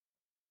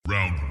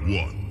Round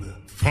one,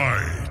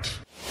 fight!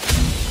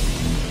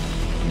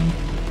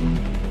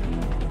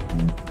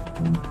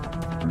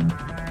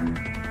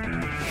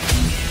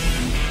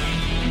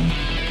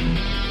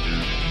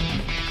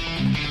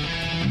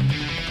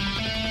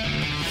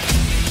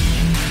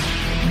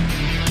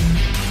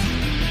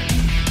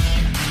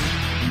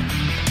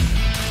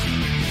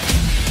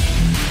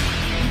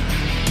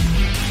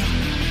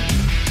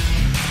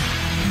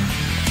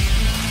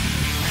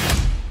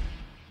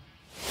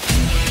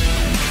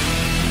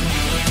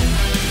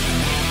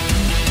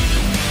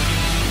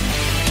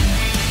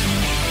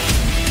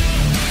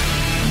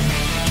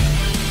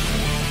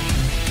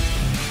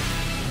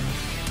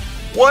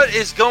 What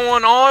is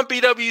going on,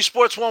 BW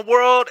Sports One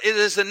World? It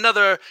is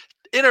another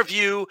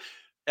interview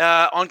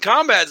on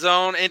Combat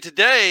Zone, and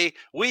today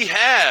we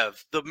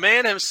have the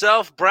man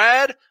himself,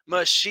 Brad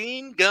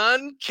Machine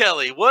Gun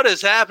Kelly. What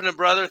is happening,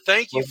 brother?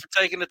 Thank you for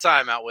taking the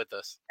time out with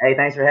us. Hey,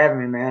 thanks for having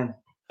me, man.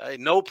 Hey,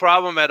 no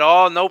problem at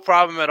all. No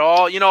problem at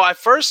all. You know, I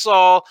first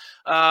saw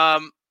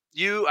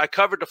I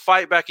covered the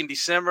fight back in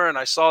December, and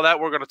I saw that.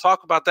 We're going to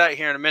talk about that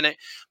here in a minute,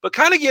 but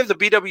kind of give the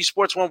BW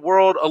Sports One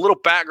World a little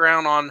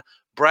background on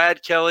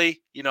Brad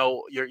Kelly, you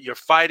know, your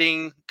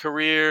fighting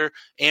career,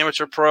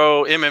 amateur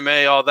pro,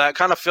 MMA, all that.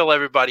 Kind of fill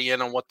everybody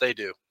in on what they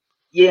do.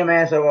 Yeah,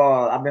 man. So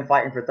I've been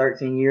fighting for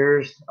 13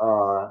 years.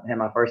 Had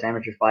my first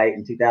amateur fight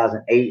in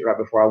 2008, right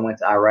before I went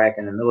to Iraq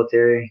in the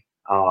military.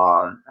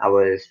 I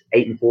was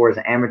 8-4 as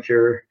an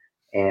amateur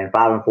and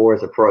 5-4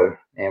 as a pro,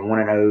 and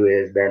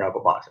 1-0 as bare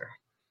knuckle boxer.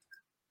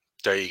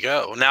 There you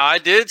go. Now, I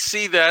did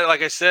see that.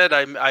 Like I said,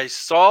 I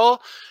saw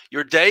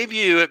your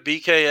debut at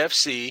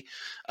BKFC.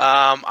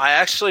 I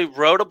actually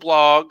wrote a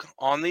blog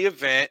on the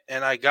event,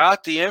 and I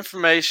got the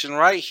information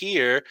right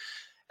here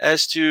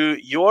as to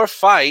your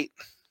fight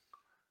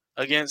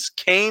against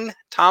Kane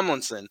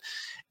Tomlinson.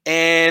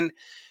 And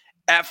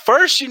at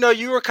first, you know,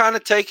 you were kind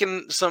of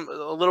taking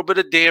a little bit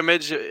of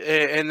damage,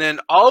 and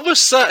then all of a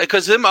sudden,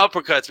 because them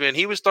uppercuts, man,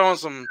 he was throwing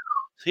some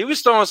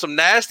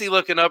nasty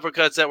looking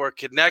uppercuts that were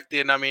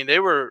connected. I mean, they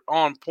were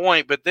on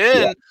point, but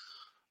then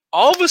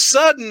all of a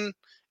sudden,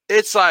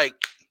 it's like,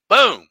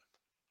 boom.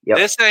 Yep.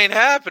 This ain't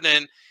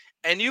happening,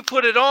 and you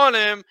put it on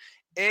him,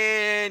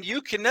 and you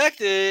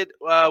connected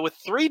with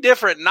 3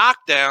 different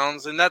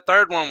knockdowns, and that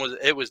third one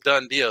was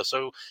done deal.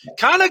 So,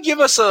 kind of give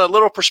us a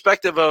little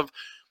perspective of,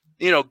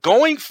 you know,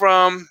 going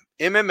from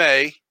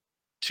MMA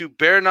to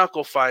bare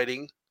knuckle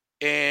fighting,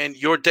 and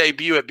your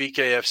debut at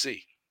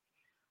BKFC.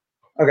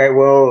 Okay,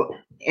 well,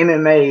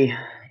 MMA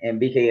and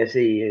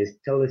BKFC is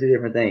totally 2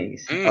 different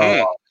things.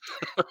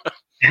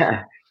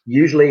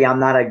 Usually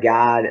I'm not a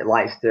guy that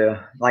likes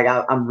to, like,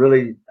 I'm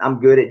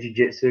good at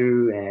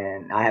jiu-jitsu,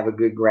 and I have a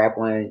good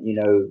grappling, you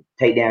know,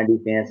 takedown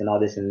defense and all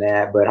this and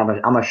that, but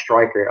I'm a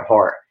striker at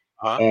heart.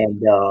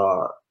 And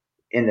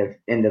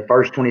in the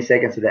first 20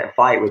 seconds of that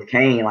fight with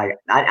Kane, like,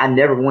 I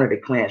never wanted to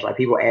clinch. Like,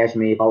 people asked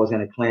me if I was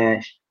going to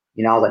clinch.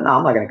 You know, I was like, no,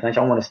 I'm not going to clinch.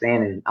 I want to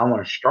stand and I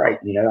want to strike,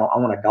 you know, I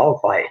want a dog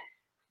fight.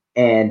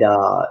 And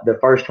the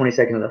first 20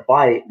 seconds of the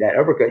fight, that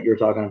uppercut you were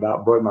talking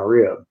about broke my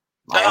rib.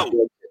 Like,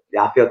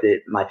 I felt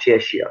it, my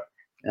chest shift,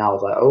 and I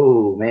was like,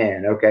 "Oh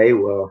man, okay,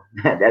 well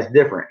that's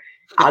different."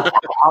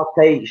 I'll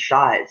take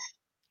shots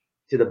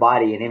to the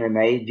body in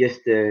MMA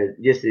just to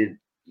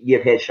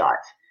give headshots.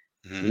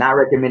 Mm-hmm. Not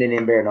recommending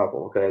in bare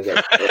knuckle because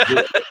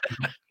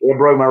it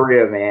broke my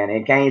rib, man.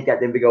 And Kane's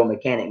got them big old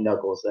mechanic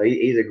knuckles, so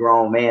he's a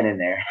grown man in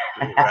there.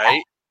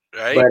 Right.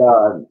 But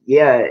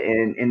yeah,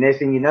 and next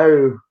thing you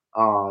know,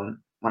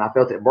 when I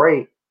felt it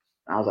break,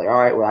 I was like, all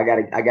right, well, I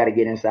gotta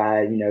get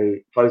inside, you know,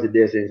 close the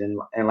distance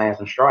and land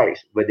some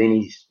strikes. But then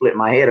he split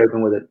my head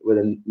open with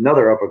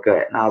another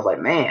uppercut, and I was like,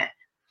 man.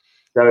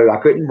 So I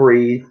couldn't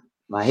breathe.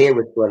 My head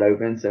was split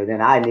open. So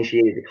then I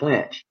initiated the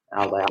clinch.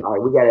 I was like, all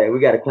right, we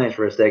gotta clinch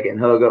for a second and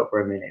hug up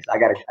for a minute. So I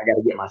gotta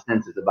get my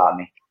senses about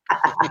me.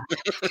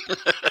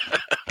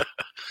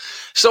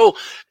 So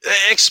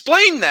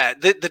explain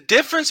that, the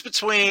difference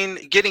between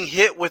getting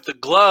hit with the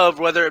glove,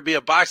 whether it be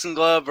a boxing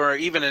glove or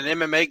even an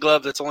MMA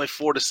glove that's only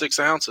 4 to 6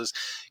 ounces,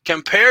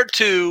 compared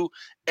to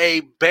a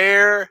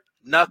bare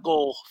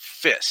knuckle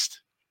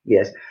fist.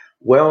 Yes.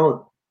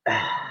 Well,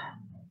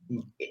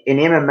 in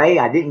MMA,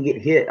 I didn't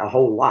get hit a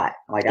whole lot.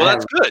 Like, well,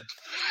 that's good.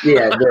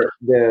 Yeah.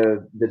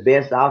 The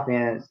best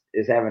offense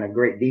is having a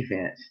great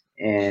defense.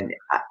 And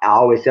I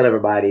always tell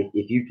everybody,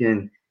 if you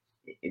can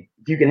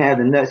have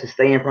the nuts to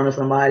stay in front of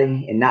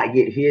somebody and not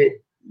get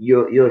hit,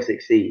 you'll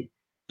succeed.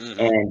 Mm-hmm.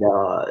 And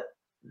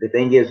the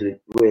thing is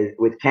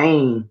with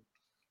Kane,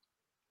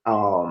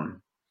 I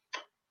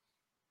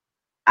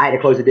had to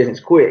close the distance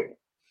quick.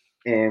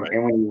 And right.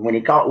 and when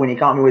he caught me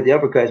with the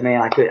uppercuts,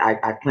 man,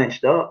 I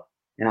clenched up,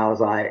 and I was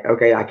like,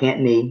 okay, I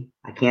can't knee,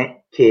 I can't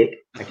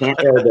kick, I can't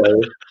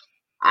elbow.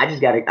 I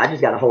just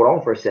gotta hold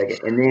on for a second.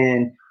 And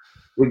then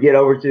we get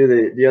over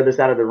to the other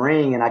side of the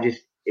ring, and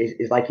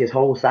it's like his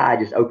whole side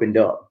just opened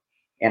up.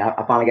 And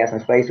I finally got some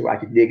space where I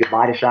could dig a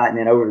body shot and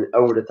then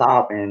over the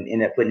top and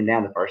end up putting him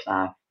down the first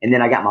time. And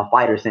then I got my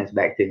fighter sense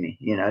back to me,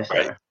 you know. So,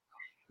 right.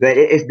 But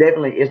it's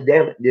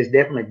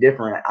definitely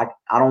different.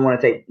 I don't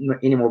want to take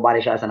any more body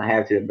shots than I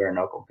have to in bare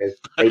knuckle because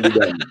they do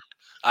damage.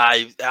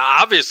 I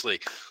obviously.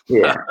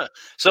 Yeah.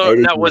 So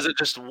now was it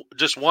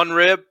just one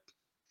rib?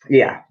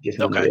 Yeah, just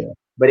one Okay. rib.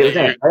 But it was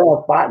in a fair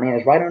spot, man.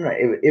 It's right on.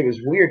 It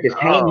was weird because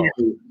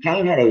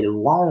Kane had a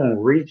long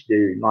reach,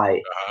 dude.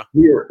 Like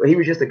he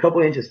was just a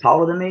couple inches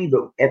taller than me,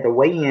 but at the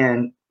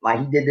weigh-in, like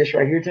he did this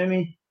right here to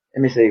me.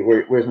 Let me see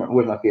where's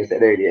my fist at?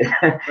 There it is.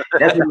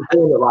 That's what he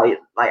said.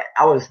 Like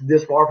I was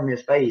this far from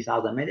his face. I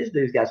was like, man, this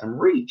dude's got some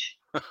reach.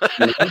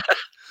 You know?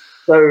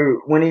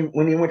 So when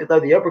he went to throw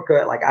the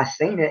uppercut, like I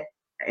seen it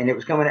and it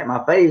was coming at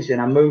my face,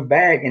 and I moved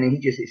back, and then he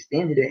just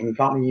extended it and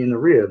caught me in the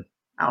rib.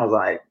 I was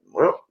like,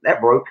 well,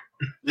 that broke.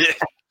 Yeah.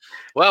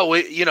 Well,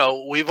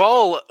 we've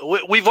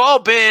all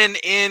been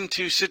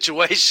into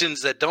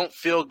situations that don't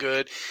feel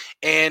good,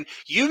 and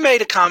you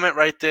made a comment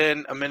right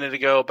then a minute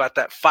ago about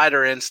that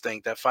fighter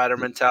instinct, that fighter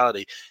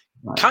mentality.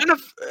 Right. Kind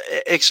of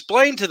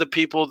explain to the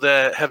people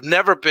that have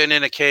never been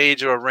in a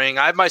cage or a ring.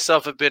 I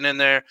myself have been in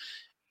there,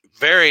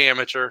 very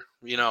amateur.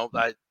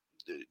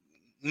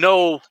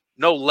 No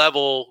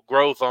level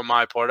growth on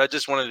my part. I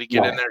just wanted to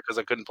get in there because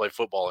I couldn't play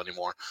football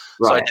anymore,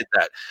 so I did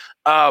that.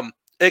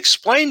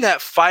 Explain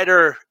that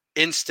fighter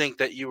instinct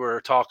that you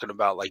were talking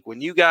about, like when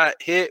you got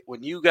hit,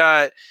 when you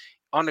got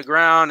on the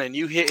ground and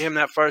you hit him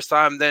that first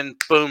time, then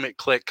boom, it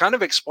clicked. Kind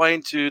of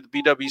explain to the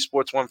BW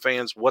Sports One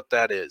fans what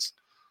that is.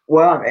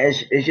 Well,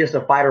 it's just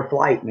a fight or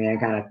flight, man,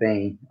 kind of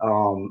thing.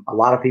 A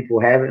lot of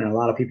people have it and a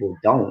lot of people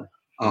don't.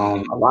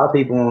 A lot of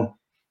people,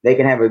 they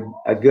can have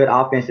a good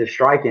offensive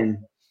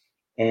striking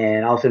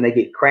and all of a sudden they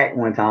get cracked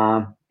one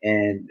time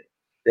and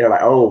they're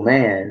like, oh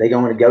man, they go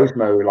into ghost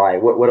mode.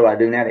 Like, what do I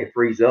do now? They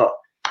freeze up.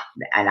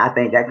 And I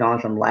think that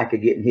comes from lack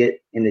of getting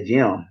hit in the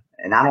gym.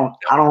 And I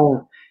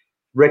don't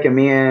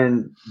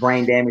recommend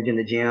brain damage in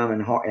the gym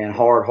and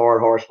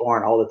hard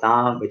sparring all the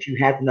time. But you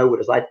have to know what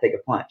it's like to take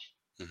a punch.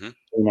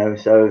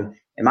 So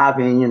in my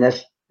opinion,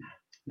 that's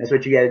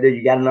what you got to do.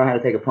 You got to learn how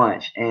to take a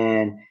punch.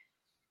 And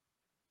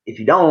if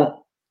you don't,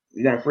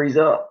 you're gonna freeze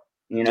up.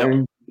 You're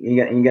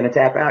gonna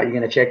tap out. You're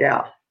gonna check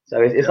out.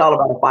 So it's all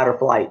about a fight or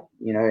flight.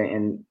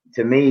 And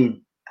to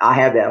me, I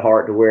have that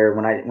heart to where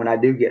when I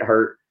do get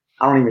hurt,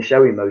 I don't even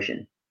show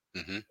emotion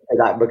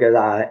because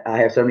I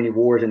have so many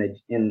wars in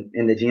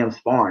the gym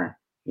sparring.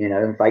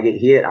 If I get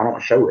hit, I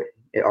don't show it,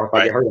 or if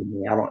I get hurt on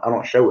me, I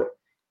don't show it.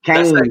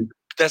 Kane,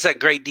 that's that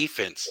great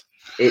defense.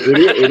 It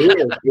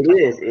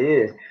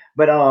is.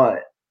 But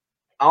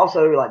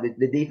also like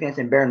the defense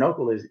in bare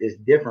knuckle is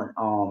different.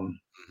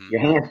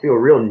 Your hands feel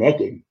real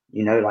naked.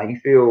 Like you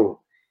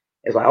feel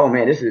it's like, oh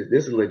man, this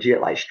is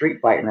legit like street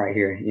fighting right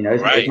here.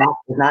 It's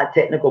not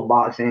technical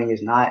boxing.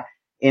 It's not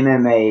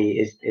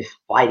MMA. It's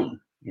fighting.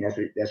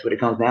 That's what it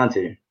comes down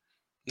to.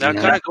 Now,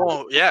 kind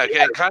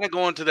of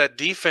going to that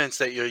defense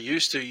that you're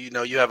used to.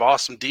 You have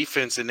awesome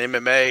defense in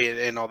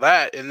MMA and all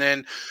that, and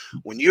then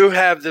when you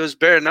have those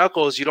bare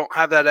knuckles, you don't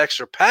have that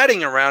extra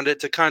padding around it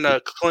to kind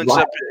of clinch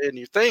up in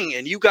your thing,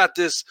 and you got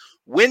this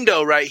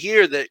window right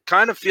here that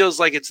kind of feels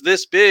like it's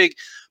this big,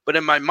 but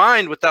in my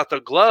mind, without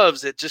the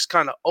gloves, it just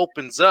kind of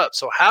opens up.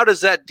 So, how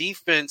does that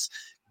defense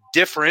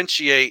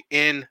differentiate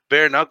in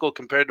bare knuckle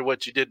compared to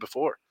what you did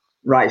before?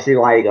 Right. See,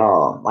 like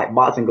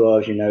boxing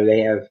gloves, they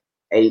have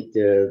 8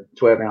 to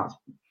 12 ounce,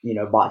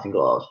 boxing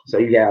gloves. So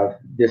you have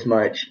this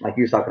much, like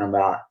you were talking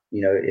about,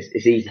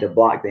 it's easy to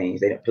block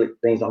things.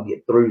 Things don't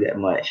get through that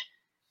much.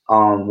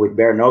 With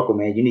bare knuckle,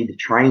 man, you need to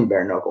train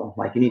bare knuckle.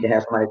 Like you need to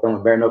have somebody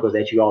throwing bare knuckles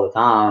at you all the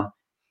time.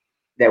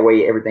 That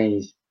way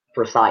everything's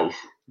precise.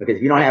 Because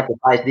if you don't have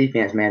precise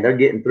defense, man, they're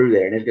getting through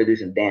there and it's gonna do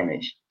some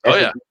damage.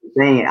 That's the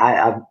thing.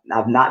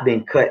 I've not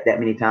been cut that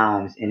many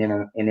times in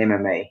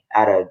MMA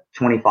out of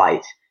 20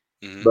 fights.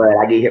 But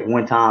I get hit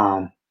one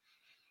time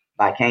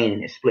by Kane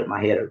and it split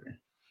my head open.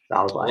 So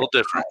I was like, a little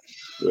different.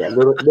 Yeah, a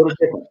little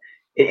different.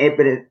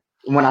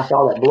 But when I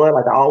saw that blood,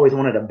 like I always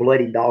wanted a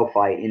bloody dog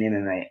fight in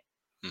MMA.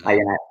 Like,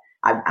 and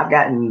I've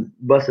gotten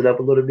busted up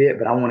a little bit,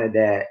 but I wanted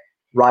that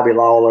Robbie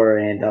Lawler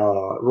and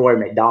Roy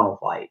McDonald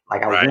fight.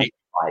 Like I was wanting to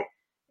fight.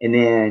 And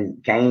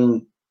then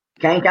Kane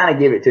kind of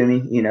give it to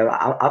me.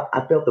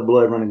 I felt the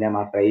blood running down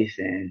my face,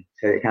 and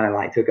so it kind of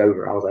like took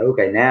over. I was like,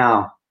 okay,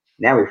 now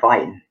we're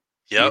fighting.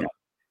 Yep.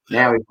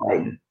 Now we're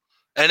fighting.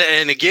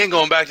 And again,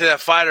 going back to that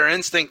fighter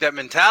instinct, that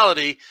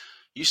mentality,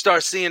 you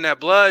start seeing that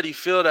blood, you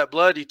feel that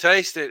blood, you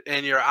taste it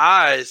in your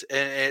eyes,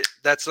 and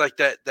that's like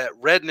that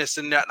redness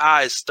in that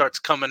eyes starts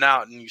coming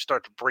out, and you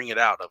start to bring it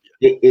out of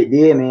you. It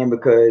did, man,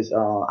 because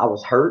I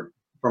was hurt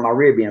from my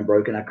rib being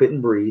broken. I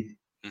couldn't breathe.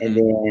 And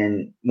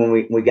then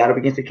when we got up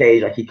against the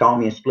cage, like he caught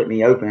me and split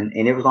me open,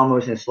 and it was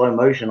almost in slow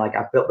motion. Like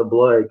I felt the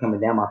blood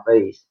coming down my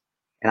face,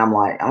 and I'm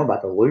like, I'm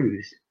about to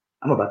lose.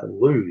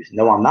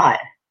 No, I'm not.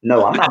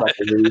 About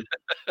to lose.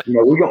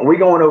 We're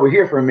going over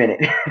here for a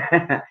minute.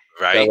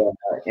 Right. So,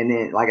 and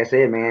then, like I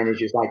said, man, it's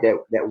just like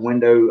that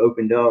window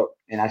opened up,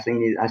 and I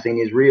seen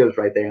his ribs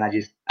right there, and I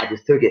just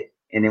took it.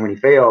 And then when he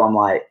fell, I'm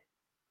like,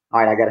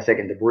 all right, I got a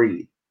second to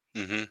breathe.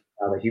 I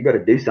was like, you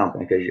better do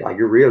something because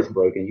your ribs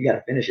broken. You got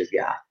to finish this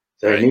guy.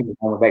 So Right. immediately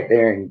I went back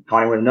there and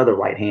caught him with another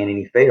right hand, and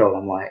he failed.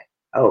 I'm like,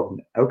 oh,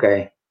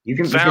 okay, you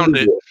can Found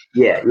do it.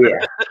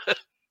 it.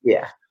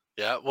 Yeah.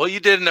 Yeah. Well, you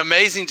did an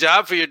amazing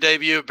job for your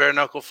debut at Bare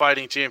Knuckle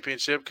Fighting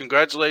Championship.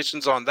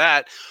 Congratulations on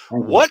that.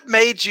 Thank you. What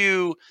made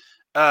you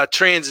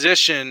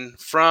transition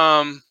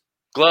from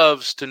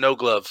gloves to no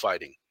glove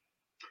fighting?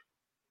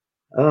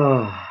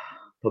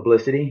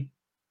 Publicity.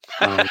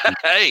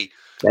 Hey,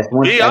 That's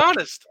one. be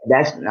honest.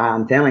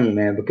 I'm telling you,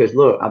 man. Because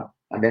look,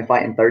 I've been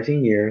fighting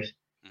 13 years,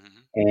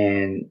 Mhm.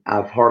 and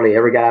I've hardly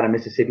ever got out of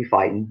Mississippi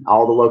fighting.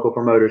 All the local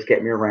promoters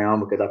kept me around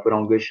because I put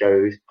on good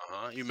shows.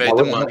 You I made the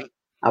wasn't. money.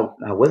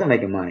 I wasn't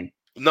making money.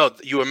 No,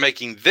 you were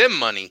making them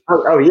money.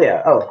 Oh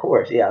yeah. Oh, of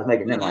course. Yeah, I was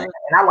making them money.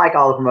 Mhm. And I like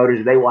all the promoters.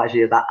 If they watch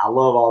this, I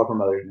love all the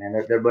promoters,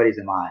 man. They're buddies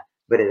of mine.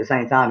 But at the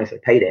same time, it's a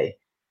payday.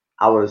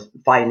 I was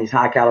fighting these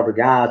high caliber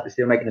guys, but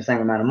still making the same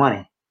amount of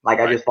money. Like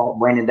I Right. just fought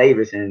Brandon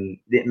Davis and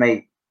didn't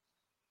make.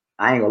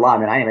 I ain't gonna lie,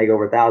 man. I didn't make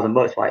over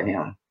 $1,000 fighting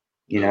him.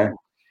 You know.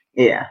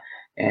 Yeah.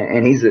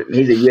 And he's a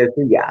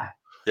UFC guy.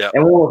 Yeah.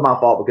 And one was my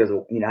fault because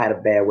I had a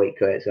bad weight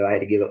cut, so I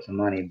had to give up some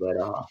money. But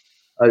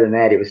other than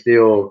that, it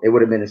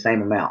would have been the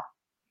same amount.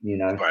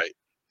 Right.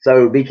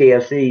 So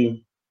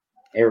BKFC,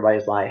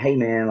 everybody's like, hey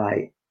man,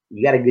 like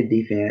you got a good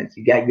defense,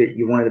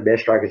 you're one of the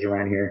best strikers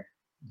around here.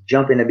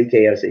 Jump into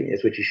BKFC.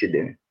 That's what you should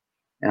do.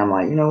 And I'm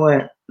like, you know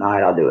what? All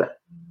right, I'll do it.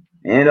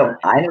 And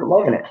I ended up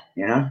loving it.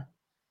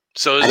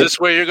 So is this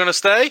where you're going to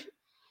stay?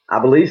 I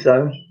believe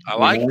so. I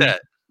like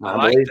that.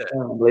 I believe so.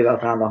 I believe I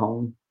found a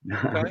home.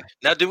 Okay.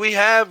 Now, do we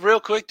have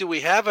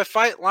a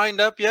fight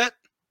lined up yet?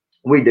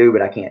 We do,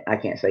 but I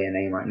can't say a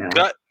name right now.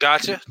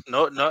 Gotcha.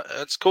 No,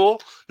 that's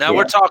cool. Now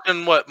we're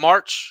talking what,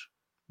 March?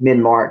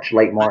 Mid-March,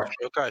 late March.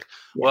 Okay.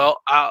 Yeah.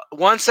 Well,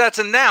 once that's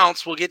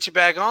announced, we'll get you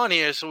back on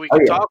here so we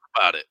can talk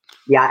about it.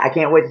 Yeah, I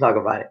can't wait to talk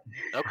about it.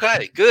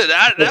 Okay, good.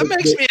 That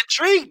makes me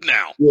intrigued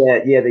now.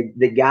 Yeah.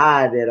 The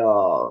guy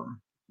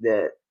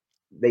that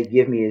they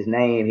give me his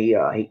name, he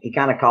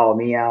kind of called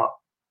me out.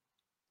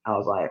 I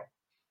was like,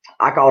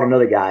 I called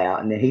another guy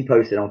out, and then he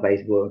posted on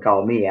Facebook and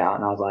called me out,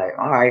 and I was like,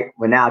 all right.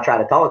 Well, now I try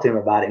to talk to him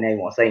about it, and they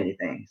won't say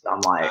anything. So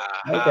I'm like,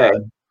 okay.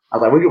 I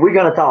was like, we're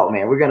gonna talk,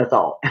 man. We're gonna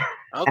talk.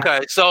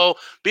 Okay, so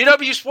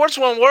BW Sports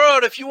One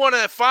World, if you want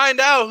to find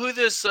out who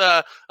this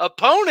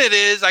opponent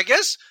is, I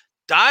guess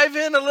dive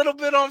in a little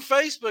bit on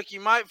Facebook. You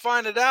might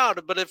find it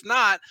out, but if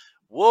not,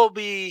 we'll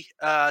be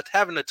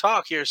having a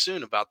talk here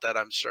soon about that,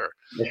 I'm sure.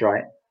 That's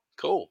right.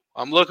 Cool.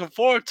 I'm looking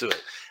forward to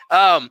it.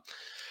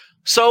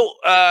 So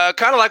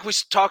kind of like we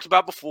talked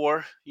about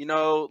before,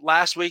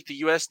 last week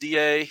the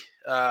USADA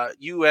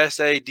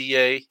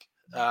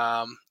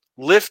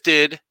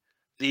lifted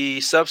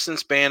the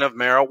substance ban of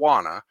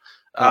marijuana.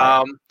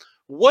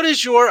 What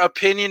is your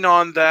opinion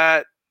on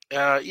that?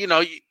 You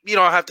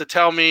don't have to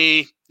tell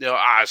me,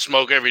 I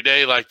smoke every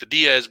day like the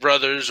Diaz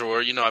brothers,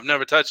 or, I've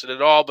never touched it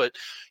at all, but,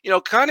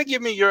 kind of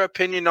give me your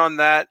opinion on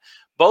that.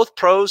 Both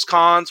pros,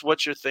 cons,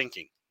 what you're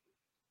thinking.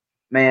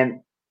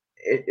 Man,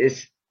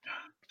 it's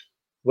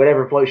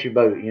whatever floats your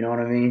boat. You know what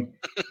I mean?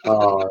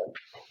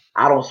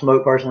 I don't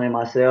smoke personally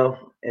myself.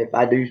 If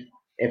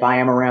I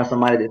am around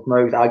somebody that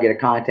smokes, I'll get a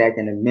contact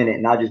in a minute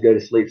and I'll just go to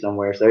sleep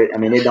somewhere. So, it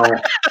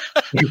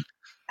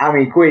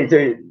don't. Quick,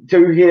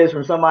 two hits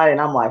from somebody, and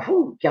I'm like,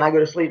 whew, can I go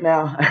to sleep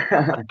now?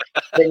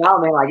 But no,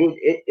 man, like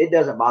it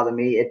doesn't bother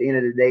me. At the end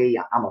of the day,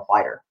 I'm a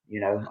fighter.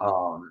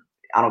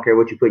 I don't care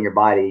what you put in your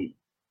body.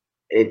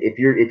 If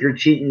you're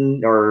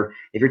cheating or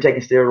if you're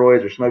taking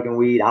steroids or smoking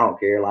weed, I don't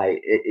care.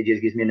 Like it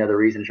just gives me another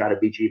reason to try to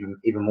beat you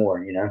even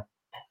more.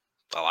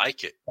 I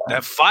like it.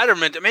 That fighter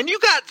mentality. Man, you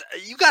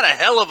got a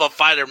hell of a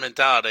fighter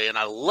mentality, and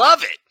I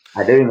love it.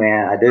 I do,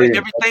 man. I do. Like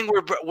everything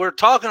we're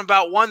talking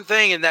about one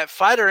thing, and that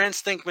fighter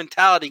instinct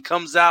mentality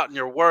comes out in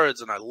your words,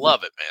 and I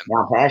love it, man. Yeah,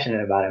 I'm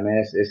passionate about it,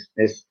 man.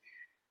 It's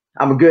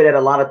I'm good at a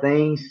lot of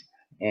things,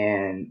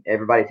 and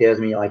everybody tells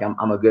me like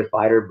I'm a good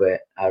fighter, but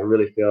I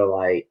really feel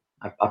like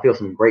I feel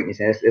some greatness,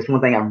 and it's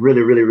one thing I'm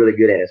really, really, really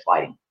good at is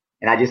fighting,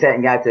 and I just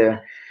hadn't got to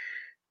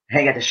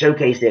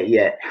showcase that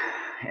yet,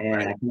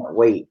 and I can't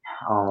wait.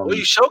 Well,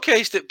 you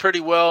showcased it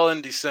pretty well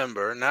in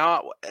December.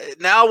 Now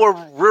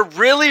we're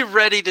really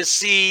ready to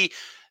see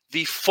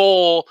the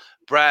full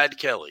Brad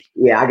Kelly.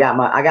 Yeah, I got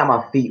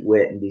my feet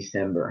wet in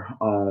December.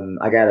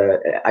 I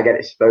got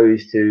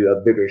exposed to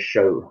a bigger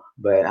show,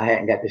 but I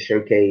hadn't got to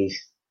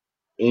showcase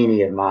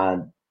any of my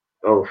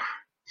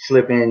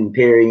slipping,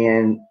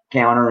 parrying,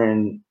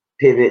 countering,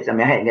 pivots. I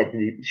hadn't got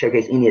to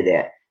showcase any of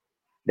that.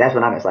 That's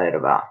what I'm excited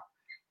about.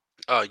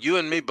 You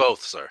and me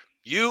both, sir.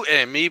 You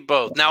and me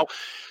both. Now,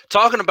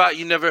 talking about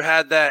you never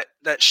had that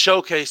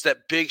showcase,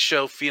 that big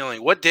show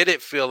feeling. What did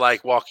it feel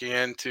like walking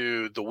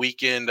into the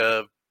weekend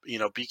of,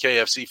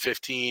 BKFC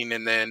 15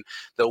 and then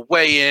the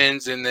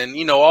weigh-ins and then,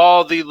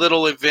 all the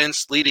little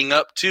events leading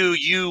up to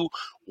you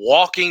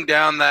walking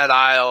down that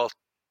aisle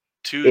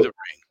to the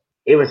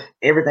ring?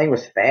 Everything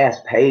was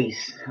fast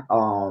paced.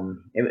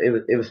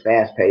 It was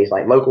fast paced.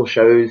 Like local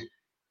shows,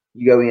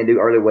 you go in and do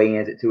early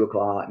weigh-ins at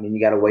 2:00, and then you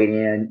got to wait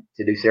in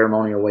to do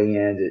ceremonial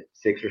weigh-ins at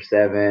 6 or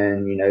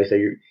 7. So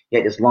you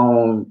get this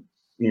long,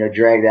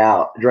 drag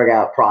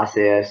out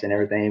process and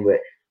everything. But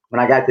when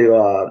I got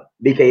to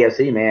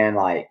BKFC, man,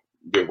 like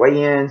get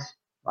weigh-ins,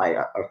 like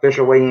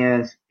official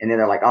weigh-ins, and then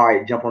they're like, all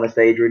right, jump on the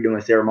stage, we're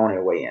doing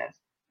ceremonial weigh-ins.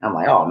 I'm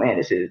like, oh man,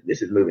 this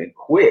is moving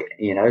quick,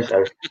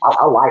 So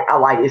I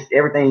like it's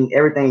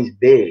everything's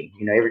big,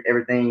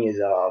 everything is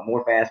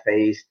more fast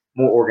paced,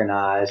 more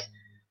organized.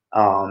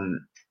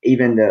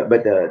 Even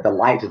the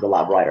lights is a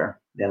lot brighter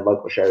than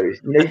local shows.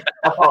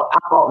 I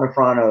fought in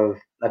front of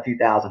a few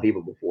thousand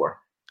people before.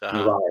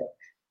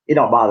 It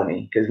don't bother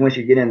me because once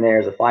you get in there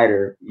as a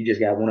fighter, you just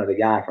got one other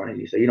guy in front of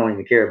you, so you don't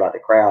even care about the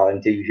crowd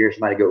until you hear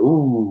somebody go,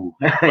 "Ooh,"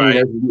 right.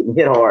 You're getting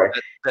hit hard.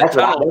 That's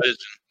what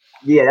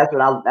that's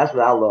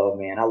what I love,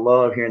 man. I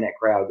love hearing that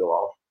crowd go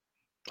off.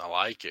 I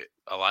like it.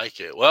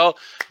 Well,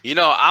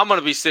 I'm going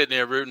to be sitting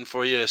there rooting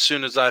for you as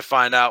soon as I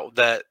find out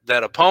that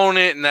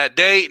opponent and that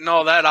date and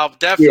all that. I'll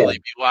definitely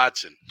be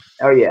watching.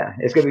 Oh yeah,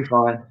 it's gonna be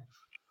fun.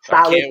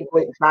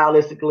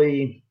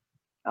 Stylistically,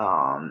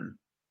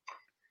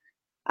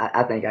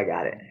 I think I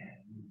got it.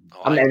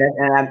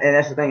 And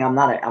that's the thing. I'm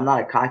not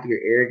a cocky or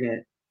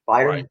arrogant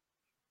fighter, right.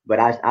 But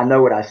I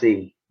know what I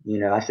see.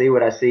 I see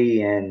what I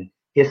see, and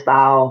his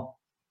style.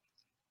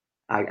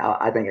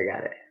 I think I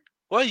got it.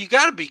 Well, you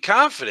got to be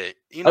confident.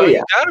 You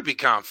got to be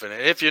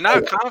confident. If you're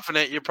not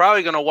confident, you're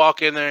probably going to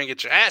walk in there and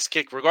get your ass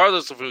kicked,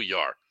 regardless of who you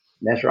are.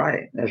 That's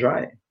right.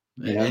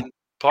 And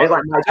it's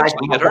like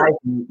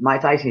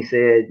Mike Tyson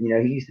said,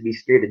 he used to be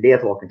scared to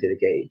death walking to the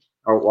cage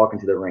or walking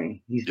to the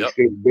ring. He used to be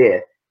scared to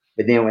death.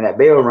 But then when that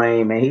bell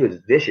rang, man, he was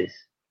vicious,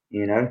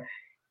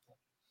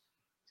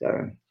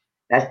 So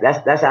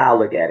that's how I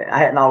look at it. I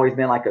hadn't always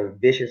been like a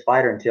vicious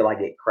fighter until I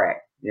get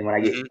cracked. Then when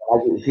I get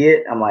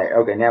hit, I'm like,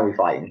 okay, now we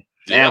fighting.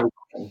 Yep.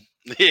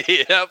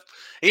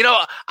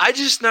 I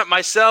just not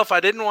myself. I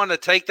didn't want to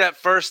take that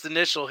first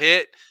initial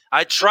hit.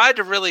 I tried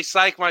to really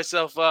psych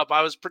myself up.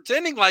 I was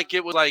pretending like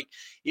it was like,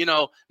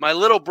 my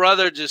little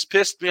brother just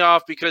pissed me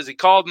off because he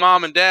called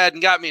mom and dad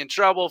and got me in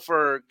trouble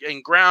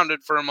and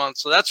grounded for a month.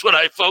 So that's what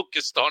I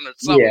focused on, or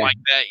something like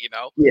that,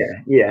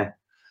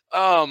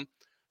 Yeah.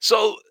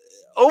 So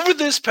over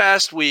this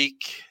past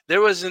week,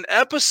 there was an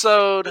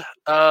episode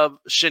of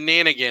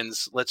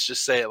Shenanigans, let's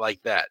just say it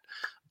like that,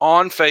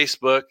 on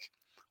Facebook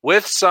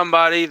with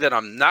somebody that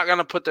I'm not going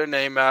to put their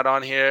name out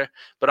on here,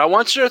 but I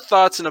want your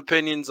thoughts and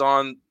opinions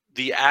on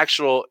the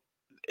actual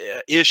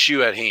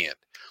issue at hand.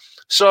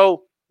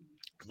 So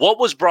what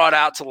was brought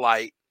out to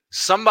light?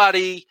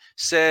 Somebody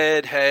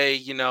said,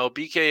 hey,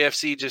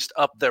 BKFC just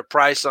upped their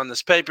price on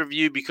this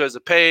pay-per-view because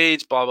of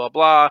Paige, blah, blah,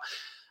 blah.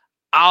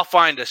 I'll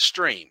find a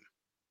stream.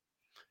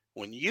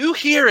 When you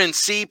hear and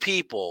see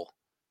people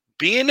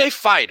being a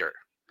fighter,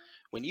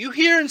 when you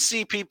hear and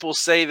see people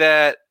say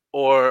that,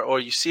 or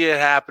you see it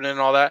happening and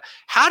all that,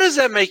 how does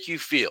that make you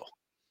feel?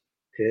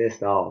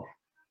 Pissed off.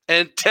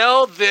 And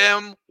tell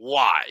them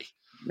why.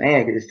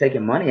 Man, because it's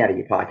taking money out of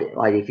your pocket.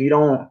 Like if you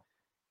don't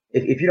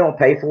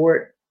pay for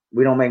it,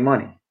 we don't make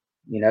money.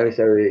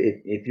 So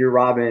if you're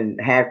robbing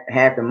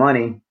half the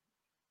money,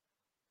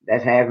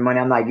 that's half the money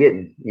I'm not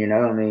getting.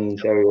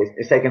 So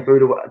it's taking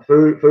food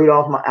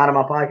off out of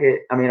my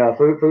pocket.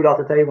 Food off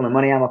the table and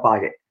money out of my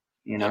pocket.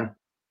 And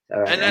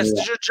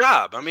that's your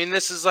job.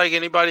 This is like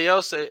anybody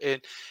else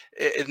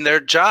in their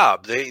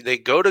job. They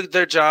go to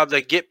their job,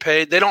 they get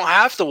paid. They don't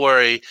have to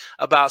worry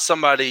about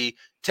somebody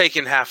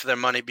taking half of their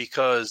money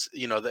because,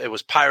 it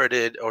was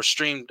pirated or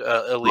streamed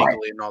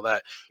illegally and all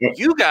that. Yeah.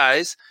 You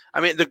guys,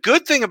 the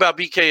good thing about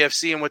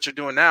BKFC and what you're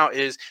doing now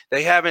is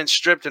they haven't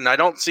stripped, and I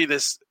don't see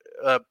this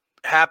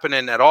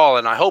happening at all,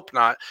 and I hope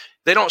not.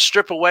 They don't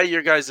strip away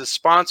your guys'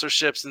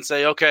 sponsorships and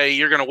say, okay,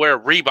 you're going to wear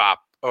Reebok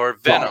or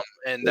Venom,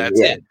 and that's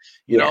it.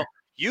 You know,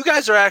 you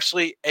guys are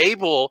actually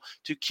able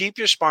to keep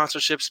your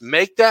sponsorships,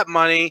 make that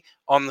money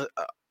on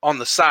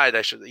the side.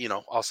 I should,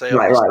 I'll say on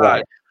the side.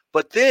 Right.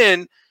 But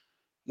then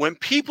when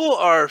people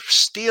are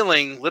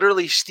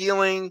literally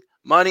stealing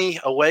money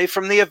away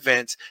from the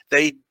events,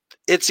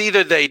 it's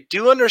either they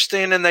do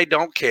understand and they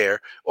don't care,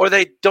 or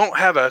they don't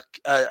have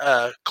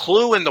a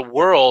clue in the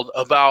world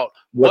about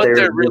what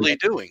they're really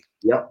doing.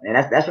 Yep, and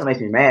that's what makes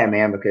me mad,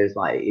 man. Because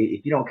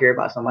if you don't care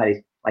about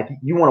somebody,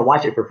 you want to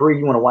watch it for free,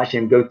 you want to watch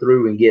him go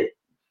through and get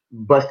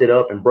busted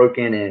up and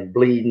broken and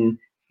bleeding,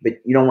 but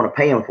you don't want to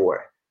pay him for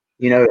it.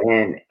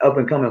 And up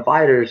and coming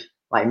fighters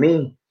like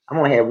me, I've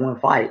only had one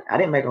fight. I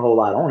didn't make a whole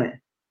lot on it.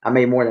 I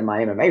made more than my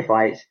MMA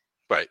fights.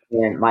 Right.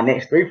 And my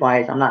next 3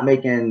 fights, I'm not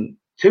making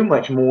too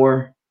much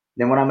more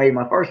than when I made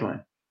my first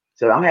one.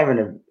 So I'm having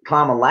to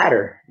climb a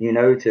ladder,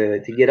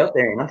 to get up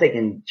there. And I'm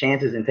taking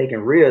chances and taking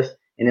risks.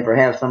 And if I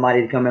have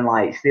somebody to come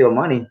in steal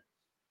money,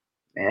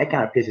 man, that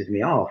kind of pisses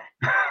me off.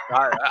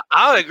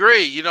 I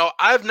agree.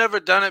 I've never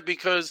done it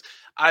because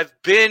I've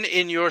been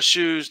in your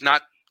shoes,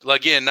 not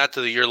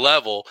to your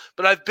level,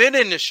 but I've been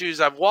in the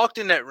shoes. I've walked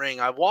in that ring.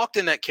 I've walked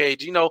in that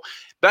cage.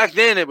 Back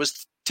then it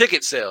was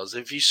ticket sales.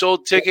 If you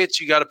sold tickets,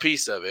 you got a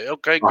piece of it.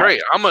 Okay,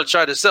 great. I'm going to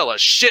try to sell a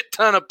shit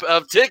ton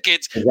of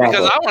tickets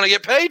because I want to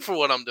get paid for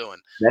what I'm doing.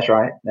 That's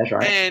right.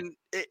 And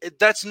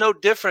that's no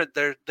different.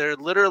 They're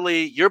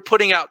literally, you're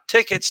putting out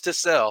tickets to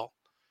sell,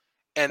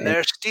 and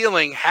they're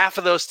stealing half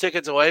of those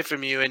tickets away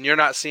from you, and you're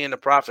not seeing the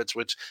profits,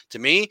 which to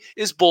me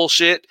is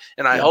bullshit.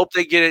 And I hope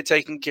they get it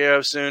taken care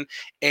of soon.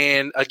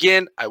 And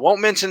again, I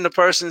won't mention the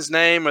person's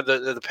name or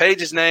the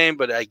page's name,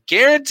 but I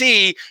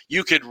guarantee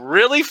you could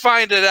really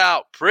find it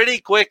out pretty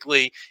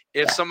quickly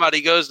if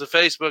somebody goes to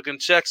Facebook and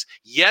checks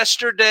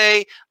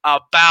yesterday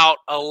about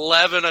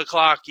 11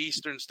 o'clock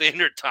Eastern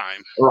Standard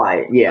Time.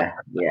 Right. Yeah.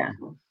 Yeah.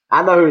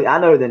 I know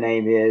who the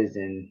name is,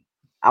 and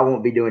I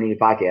won't be doing any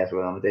podcasts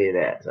with them. I'll tell you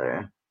that.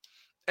 So.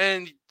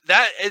 And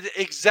that is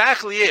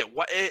exactly it.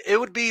 It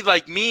would be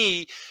like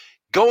me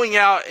going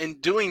out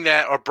and doing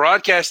that or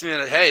broadcasting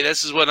that, hey,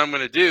 this is what I'm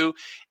going to do,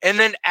 and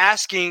then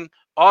asking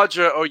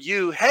Audra or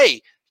you,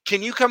 hey,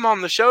 can you come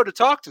on the show to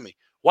talk to me?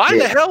 Why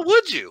the hell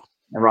would you?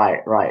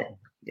 Right.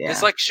 Yeah.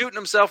 It's like shooting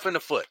himself in the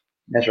foot.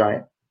 That's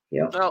right.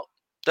 Yeah. Well,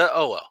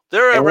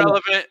 they're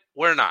irrelevant.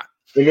 We're not.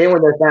 And then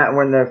when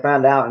they're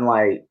found out, and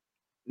like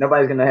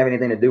nobody's going to have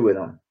anything to do with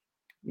them,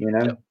 you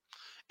know. Yep.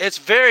 It's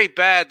very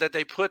bad that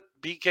they put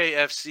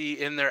BKFC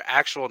in their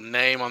actual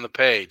name on the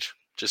page.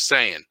 Just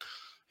saying.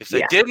 If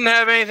they didn't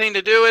have anything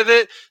to do with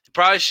it, they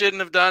probably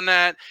shouldn't have done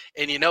that.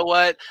 And you know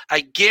what?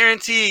 I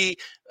guarantee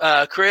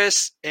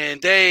Chris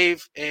and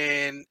Dave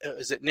and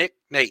is it Nate?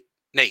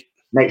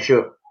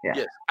 Sure. Yeah.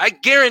 Yes. I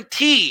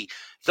guarantee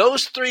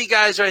those three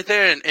guys right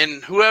there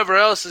and whoever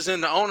else is in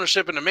the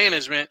ownership and the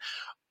management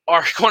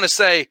are going to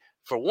say,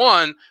 for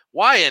one,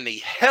 why in the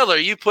hell are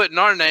you putting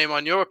our name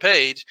on your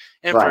page?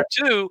 And for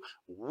two,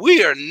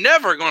 we are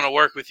never going to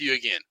work with you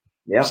again.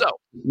 Yeah. So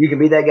you can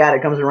be that guy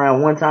that comes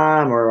around one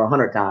time or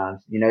 100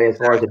 times, you know, as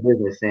far as the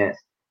business sense.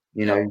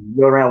 You know, you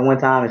go around one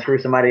time and screw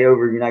somebody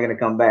over, you're not going to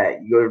come back.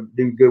 You go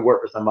do good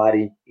work for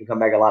somebody, you come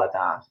back a lot of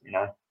times, you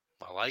know.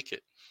 I like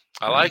it.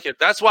 I like it.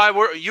 That's why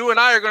you and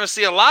I are going to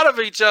see a lot of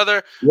each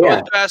other over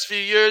the past few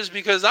years,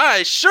 because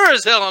I sure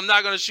as hell I'm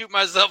not going to shoot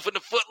myself in the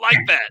foot like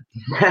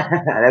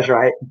that. That's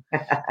right.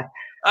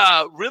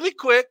 Really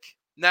quick.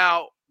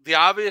 Now,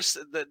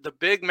 the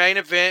big main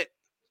event,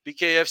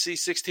 BKFC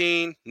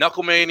 16,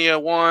 Knucklemania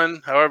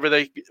 1,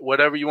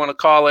 whatever you want to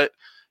call it.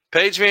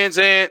 Paige Van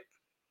Zant,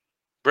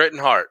 Bret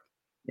Hart.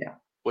 Yeah.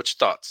 What's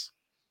your thoughts?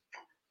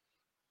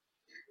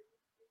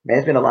 Man,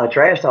 it's been a lot of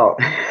trash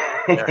talk.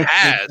 There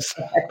has.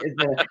 It's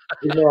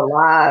been a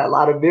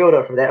lot of build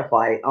up for that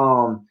fight.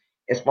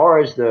 As far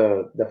as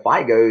the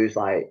fight goes,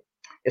 like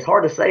it's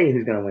hard to say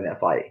who's gonna win that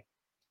fight.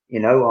 You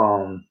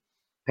know,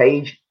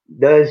 Paige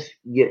does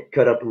get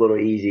cut up a little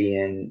easy,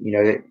 and you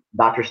know,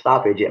 doctor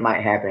stoppage, it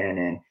might happen.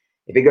 And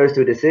if it goes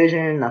to a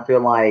decision, I feel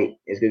like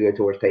it's gonna go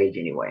towards Paige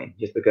anyway,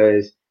 just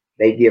because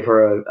they give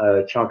her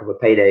a chunk of a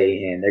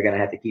payday, and they're gonna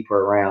have to keep her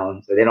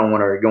around, so they don't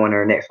want her to go in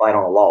their next fight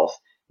on a loss.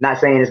 Not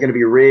saying it's gonna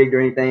be rigged or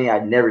anything.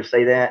 I'd never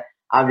say that.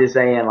 I'm just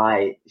saying,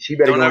 like, she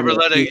better don't ever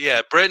let it.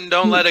 Yeah, Britain,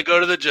 don't let it go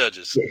to the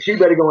judges. Yeah, she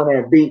better go in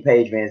there and beat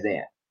Paige Van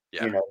Zant.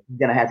 Yeah. You know, she's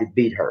gonna have to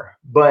beat her.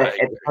 But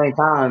at the same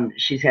time,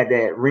 she's had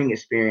that ring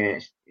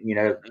experience, you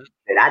know,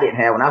 that I didn't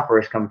have when I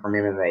first come from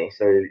MMA.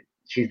 So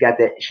she's got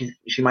that.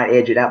 She might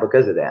edge it out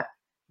because of that.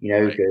 You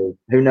know, because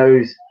who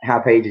knows how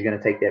Paige is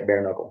gonna take that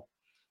bare knuckle.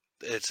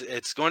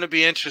 It's going to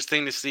be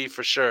interesting to see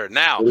for sure.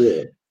 Now.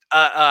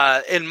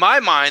 In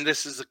my mind,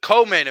 this is a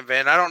co-main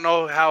event. I don't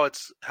know how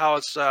it's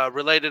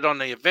related on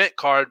the event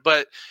card,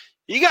 but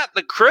you got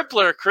the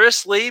crippler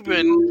Chris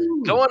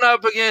Lieben going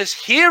up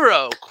against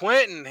Hero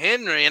Quentin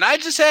Henry, and I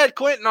just had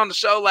Quentin on the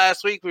show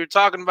last week. We were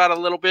talking about it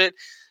a little bit.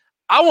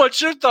 I want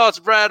your thoughts,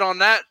 Brad, on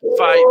that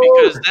fight,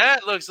 because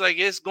that looks like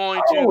it's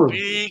going to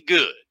be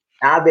good.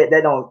 I bet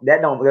that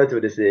don't go to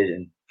a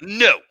decision.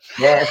 No,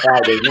 that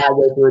fight does not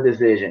go to a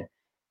decision.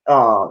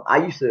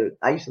 I used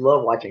to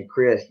love watching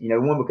Chris, you know,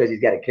 one because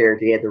he's got a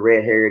character. He had the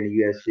red hair in the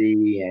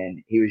UFC,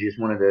 and he was just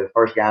one of the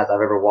first guys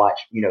I've ever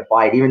watched, you know,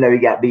 fight. Even though he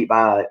got beat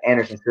by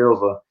Anderson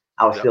Silva,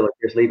 I was still a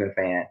Chris Lieben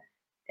fan.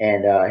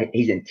 And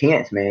he's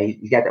intense, man.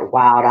 He's got that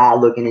wild eye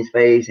look in his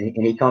face, and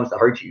he comes to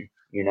hurt you.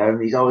 You know,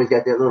 he's always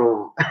got that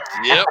little.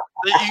 Yep,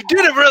 you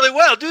did it really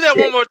well. Do that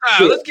one more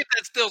time. Let's get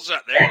that still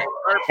shot there.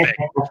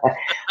 Perfect.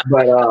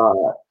 But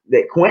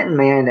that Quentin,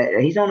 man,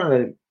 he's on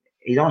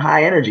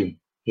high energy.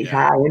 He's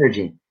high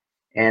energy.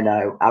 And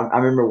I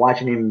remember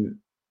watching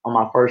him on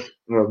my first,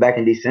 back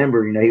in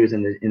December. You know, he was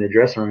in the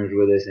dressing rooms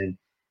with us, and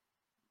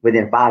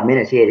within 5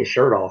 minutes, he had his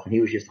shirt off, and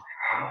he was just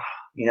like,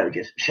 you know,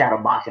 just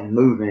shadow boxing and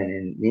moving,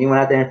 and he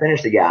went out there and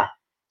finished the guy.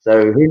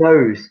 So who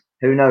knows?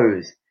 Who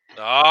knows?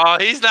 Oh,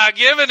 he's not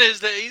giving his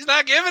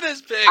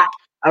pick.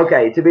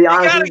 Okay, to be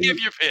honest, you gotta give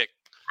your pick.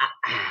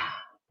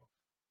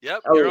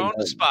 Yep, you're on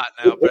the spot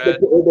now, Brad.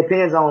 It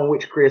depends on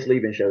which Chris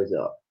Lieben shows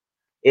up.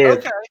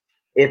 If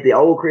the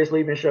old Chris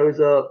Lieben shows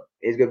up,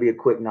 it's going to be a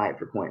quick night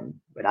for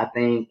Quentin. But I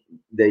think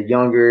the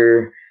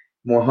younger,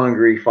 more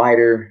hungry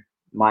fighter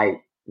might,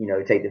 you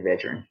know, take the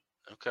veteran.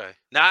 Okay.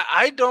 Now,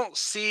 I don't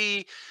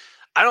see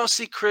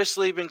Chris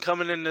Lieben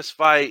coming in this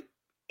fight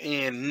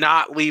and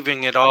not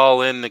leaving it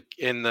all in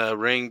the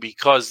ring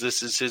because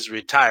this is his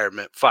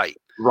retirement fight.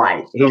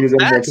 Right. So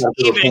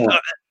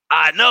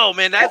I know,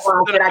 man. That's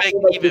going to make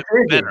it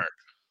even better.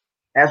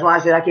 That's why I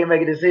said I can't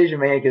make a decision,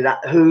 man. Because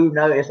who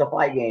knows? It's a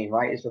fight game,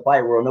 right? It's a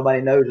fight world.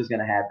 Nobody knows what's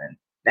gonna happen.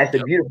 That's the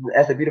Yep. beautiful.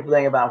 That's the beautiful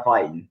thing about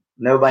fighting.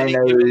 Nobody Any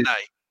knows. given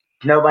night.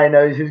 Nobody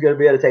knows who's gonna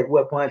be able to take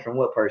what punch from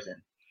what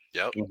person.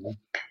 Yep. You know?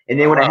 And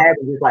then when it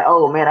happens, it's like,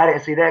 oh man, I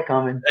didn't see that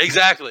coming.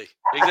 Exactly.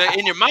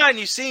 In your mind,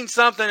 you've seen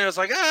something, and it's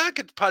like, I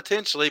could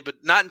potentially, but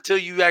not until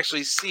you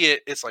actually see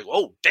it. It's like,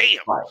 oh, damn.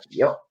 Right.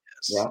 Yep.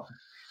 Yes. Yep.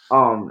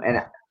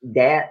 And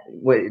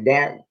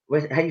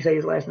how you say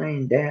his last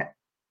name? Dat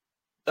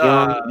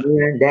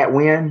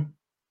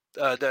Win.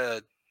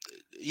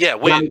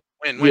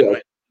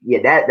 Win.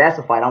 Yeah, that's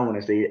a fight I want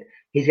to see.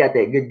 He's got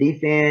that good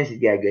defense.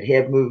 He's got good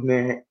head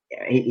movement.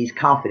 He's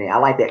confident. I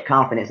like that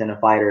confidence in a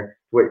fighter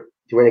where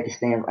they can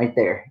stand right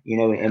there, you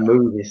know, and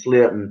move and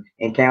slip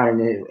and counter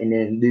and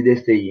then do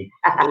this to you.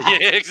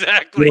 Yeah,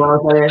 exactly. You know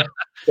what I'm saying?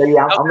 So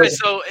yeah, okay,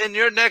 so in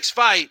your next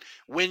fight,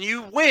 when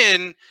you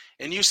win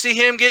and you see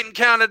him getting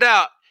counted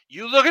out,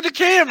 you look at the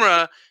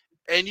camera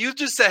and you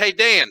just say, "Hey,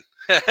 Dan."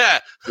 Yeah.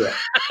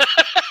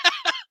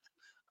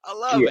 I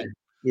love it.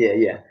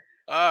 Yeah.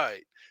 All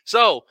right.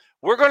 So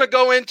we're going to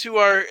go into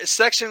our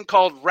section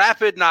called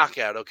Rapid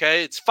Knockout,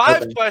 okay? It's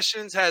 5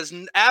 questions, has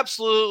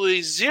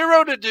absolutely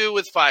zero to do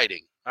with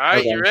fighting. All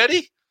right, you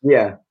ready?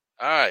 Yeah.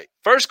 All right.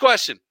 First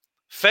question.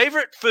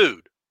 Favorite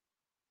food?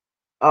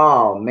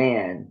 Oh,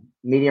 man.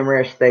 Medium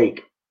rare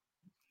steak.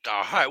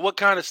 All right. What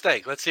kind of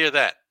steak? Let's hear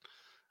that.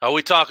 Are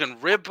we talking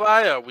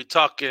ribeye? Are we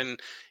talking,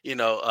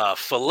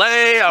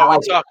 filet? Are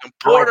we talking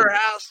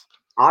porterhouse?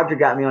 Audrey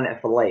got me on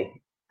that filet.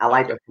 I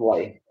like the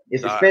filet.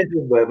 It's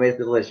expensive, but it's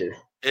delicious.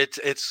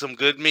 It's some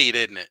good meat,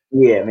 isn't it?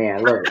 Yeah, man. I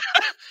love it.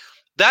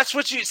 That's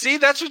what you see.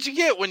 That's what you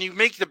get when you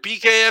make the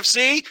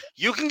BKFC.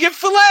 You can get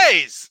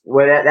fillets.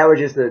 Well, that was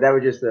just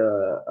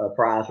a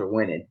prize for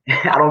winning.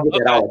 I don't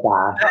get that all the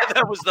time.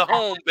 That was the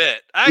home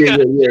bet. Yeah.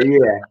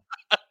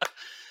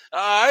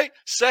 All right.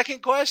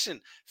 Second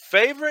question: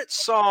 favorite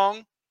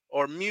song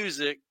or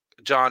music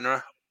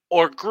genre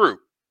or group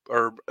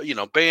or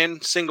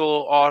band,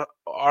 single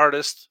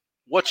artist.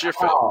 What's your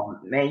favorite? Oh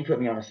man, you put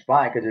me on the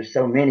spot because there's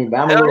so many.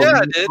 But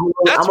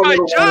That's my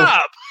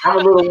job. I'm a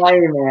Lil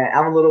Wayne man.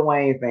 I'm a Lil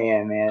Wayne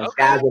fan, man. Okay.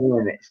 Sky's the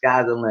limit.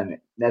 Sky's the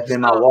limit. That's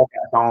been my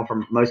walkout song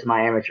from most of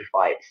my amateur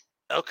fights.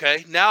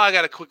 Okay, now I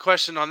got a quick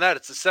question on that.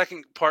 It's the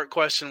second part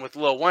question with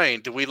Lil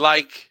Wayne. Do we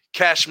like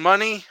Cash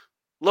Money,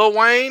 Lil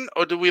Wayne,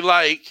 or do we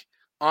like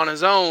On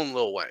His Own,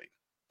 Lil Wayne?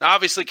 Now,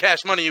 obviously,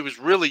 Cash Money, he was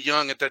really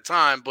young at that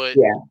time, but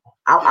yeah,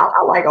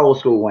 I like old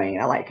school Wayne.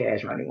 I like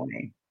Cash Money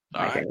Wayne.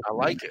 All right, I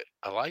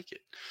like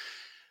it.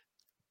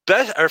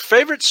 Best or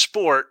favorite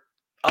sport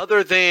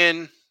other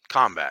than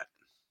combat?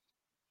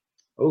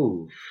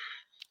 Ooh,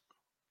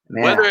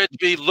 man. Whether it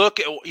be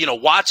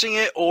watching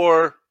it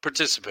or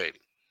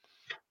participating.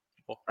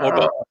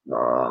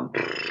 Well,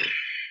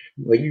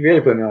 you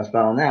really put me on the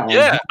spot on that one.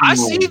 Yeah, I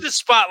see the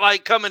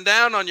spotlight coming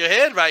down on your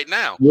head right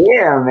now.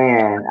 Yeah,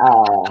 man.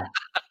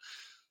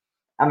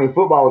 I mean,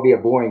 football would be a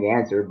boring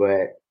answer,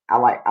 but I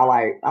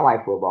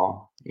like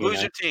football.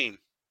 Who's your team?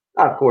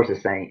 Of course, the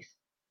Saints.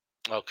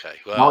 Okay,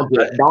 well,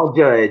 don't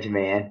judge,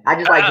 man. I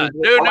just like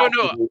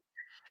no.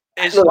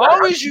 As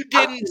long as you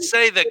didn't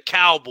say the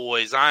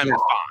Cowboys, I'm fine.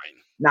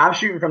 No, I'm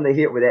shooting from the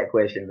hip with that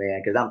question,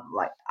 man, because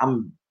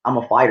I'm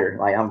a fighter.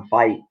 Like I'm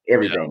fight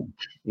everything,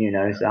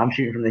 So I'm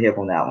shooting from the hip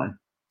on that one.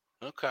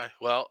 Okay,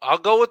 well, I'll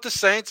go with the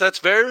Saints. That's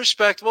very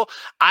respectable.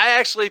 I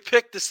actually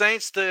picked the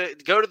Saints to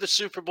go to the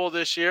Super Bowl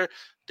this year.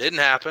 Didn't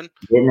happen.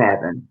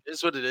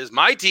 It's what it is.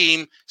 My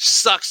team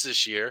sucks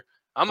this year.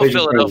 I'm a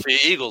Philadelphia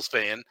Eagles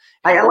fan.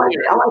 Hey, I like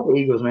the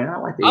Eagles, man. I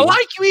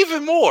like you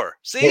even more.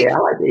 See, I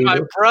like the Eagles.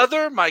 My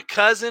brother, my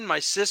cousin, my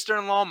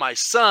sister-in-law, my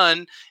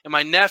son, and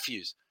my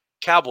nephews,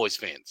 Cowboys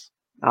fans.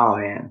 Oh,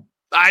 man.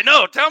 I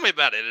know. Tell me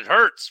about it. It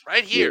hurts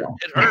right here. Yeah.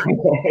 It hurts.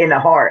 In the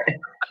heart.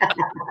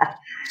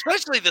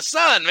 Especially the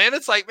son, man.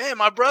 It's like, man,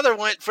 my brother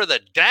went for the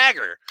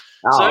dagger.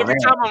 So every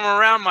time I'm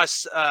around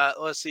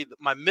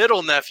my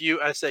middle nephew,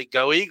 I say,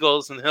 "Go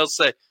Eagles," and he'll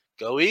say,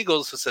 "Go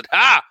Eagles." I said,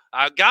 I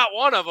got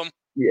one of them.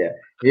 Yeah.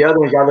 The other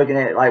ones y'all looking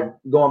at, like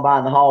going by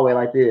in the hallway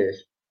like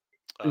this,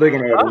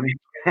 looking at him.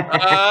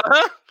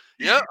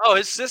 Yeah. Oh,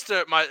 his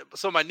sister. My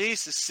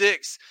niece is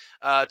 6.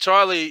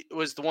 Charlie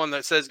was the one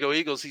that says "Go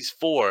Eagles." He's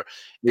 4,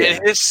 and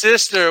his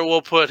sister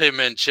will put him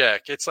in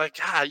check. It's like,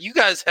 God, you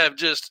guys have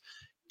just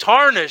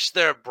tarnished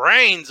their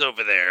brains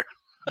over there.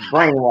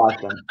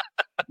 Brainwash them,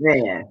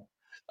 man.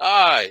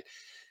 All right.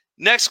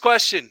 Next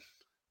question: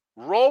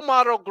 role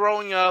model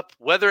growing up,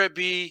 whether it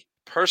be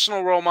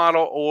personal role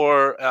model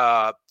or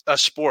a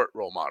sport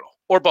role model,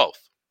 or both.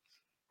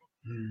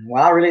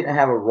 Well, I really didn't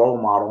have a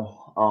role model.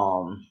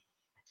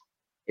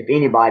 If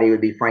anybody, it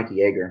would be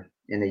Frankie Edgar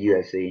in the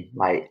UFC.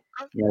 Like,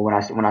 when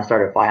I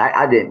started fighting,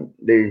 I didn't,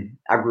 dude.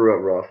 I grew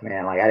up rough,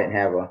 man. Like, I didn't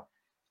have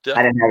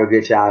a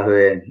good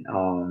childhood.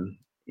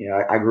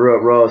 I grew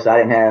up rough, so I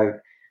didn't have.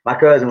 My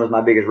cousin was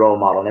my biggest role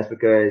model, and that's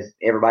because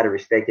everybody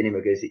respected him,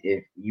 because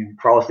if you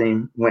crossed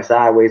him, went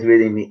sideways with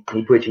him, he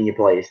put you in your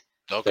place.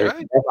 Okay. So that's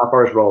my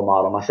first role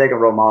model. My second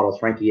role model is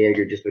Frankie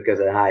Edgar, just because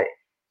of the height.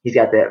 He's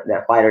got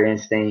that fighter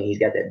instinct. He's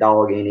got that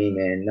dog in him,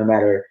 and no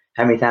matter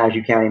how many times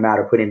you count him out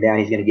or put him down,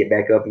 he's going to get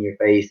back up in your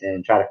face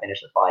and try to finish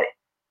the fight.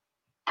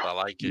 I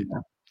like it. Yeah.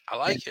 I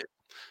like it.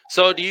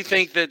 So do you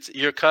think that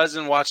your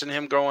cousin, watching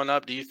him growing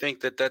up, do you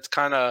think that that's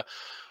kind of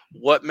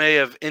what may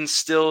have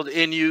instilled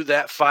in you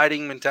that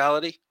fighting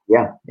mentality?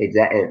 Yeah,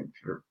 exactly.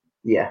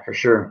 Yeah, for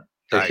sure.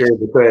 For Nice. sure.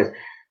 Because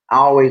I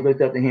always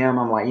looked up to him.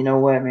 I'm like, you know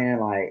what, man?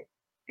 Like,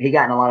 he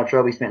got in a lot of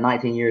trouble. He spent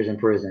 19 years in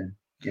prison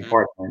in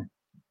Parkland.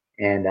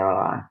 And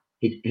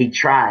he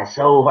tried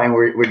so hard. And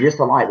we're just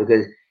alike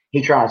because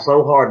he tried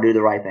so hard to do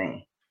the right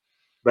thing.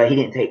 But he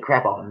didn't take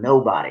crap off of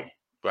nobody.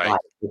 Right. Like,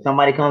 if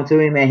somebody come to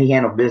him, man, he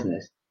handled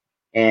business.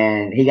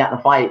 And he got in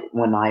a fight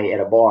one night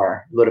at a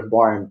little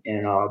bar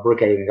in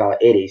Brookhaven called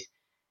Eddie's.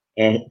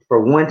 And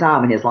for one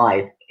time in his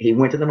life, he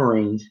went to the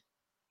Marines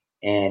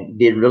and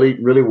did really,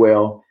 really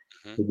well.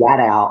 He got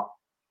out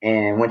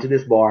and went to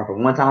this bar. For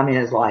one time in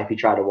his life, he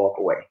tried to walk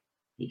away.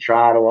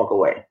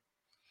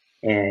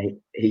 And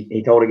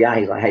he told a guy,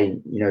 he's like, hey,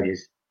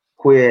 just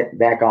quit,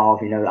 back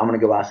off. I'm going to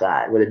go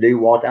outside. Well, the dude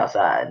walked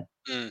outside.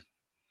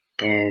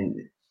 And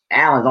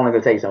Allen's only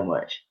going to take so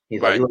much.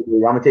 He's like, look, dude,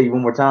 I'm going to tell you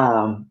one more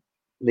time,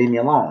 leave me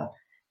alone.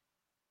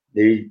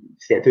 Dude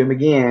stepped to him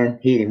again,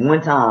 hit him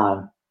one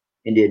time,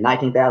 and did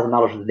 $19,000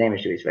 worth of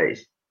damage to his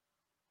face.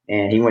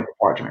 And he went to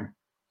Parchment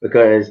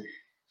because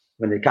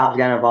when the cops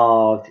got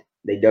involved,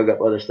 they dug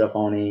up other stuff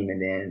on him.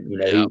 And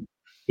then,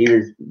 he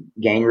was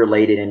gang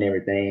related and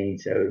everything.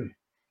 So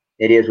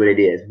it is what it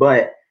is.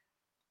 But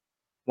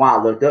why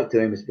I looked up to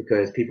him is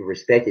because people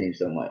respected him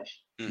so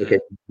much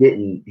because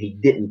he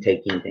didn't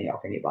take anything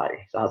off anybody.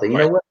 So I was like, you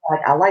know what?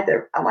 I like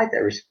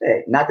that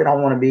respect. Not that I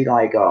want to be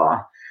like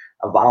a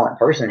violent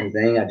person or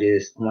anything. I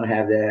want to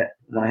have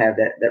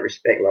that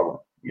respect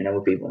level,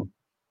 with people.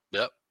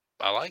 Yep.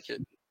 I like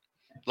it.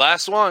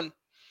 Last one.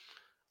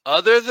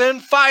 Other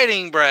than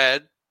fighting,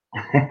 Brad,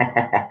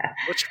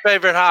 what's your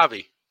favorite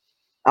hobby?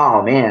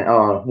 Oh man,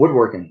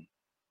 woodworking.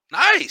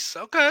 Nice.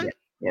 Okay.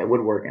 Yeah,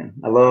 woodworking.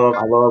 I love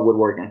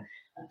woodworking.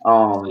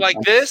 Like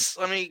this?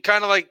 I mean,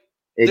 kind of like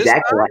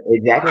exactly like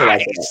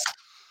that.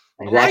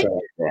 Exactly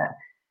like that.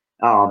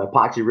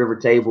 Epoxy river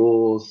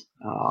tables,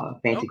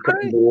 fancy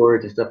cutting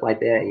boards and stuff like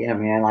that. Yeah,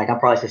 man. Like I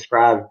probably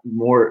subscribe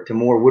to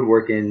more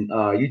woodworking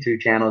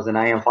YouTube channels than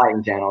I am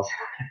fighting channels.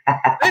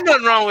 Ain't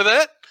nothing wrong with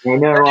that.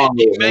 Ain't nothing wrong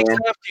with it, man.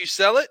 Stuff, do you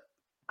sell it?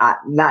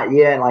 Not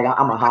yet. Like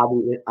I'm a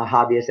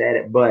hobbyist at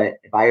it. But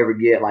if I ever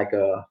get like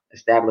a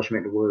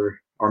establishment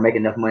or make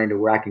enough money to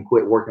where I can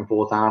quit working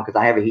full time, because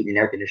I have a heating and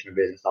air conditioner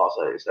business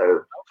also.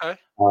 So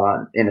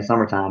in the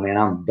summertime, man,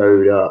 I'm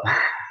bowed up.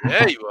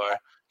 Yeah, you are.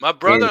 My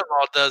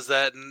brother-in-law does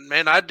that, and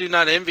man, I do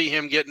not envy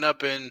him getting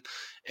up in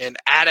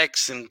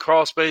attics and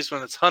crawl space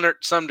when it's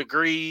 100-some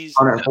degrees.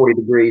 140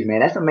 degrees, man.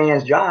 That's a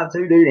man's job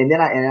too, dude. And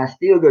then I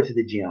still go to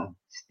the gym.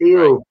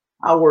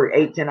 I work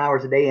 8-10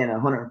 hours a day in a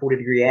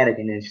 140-degree attic,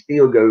 and then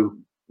still go,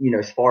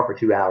 spar for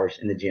 2 hours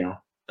in the gym.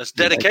 That's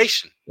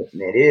dedication.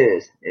 It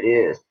is.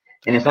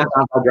 And then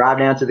sometimes I drive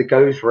down to the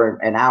coast for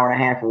an hour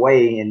and a half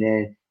away, and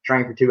then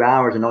train for 2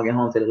 hours, and don't get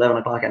home till 11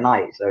 o'clock at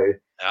night. So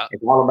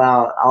it's all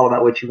about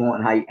what you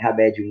want and how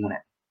bad you want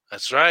it.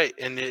 That's right.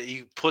 And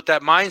you put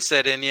that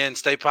mindset in you and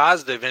stay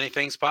positive.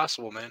 Anything's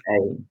possible, man.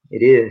 Hey,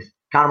 it is.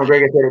 Conor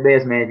McGregor said it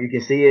best, man. If you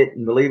can see it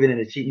and believe it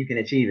and you can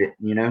achieve it,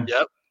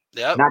 Yep.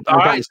 Not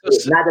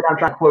that I'm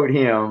trying to quote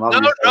him.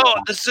 No.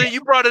 So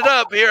you brought it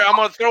up here. I'm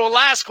going to throw a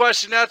last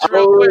question out to you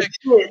real quick.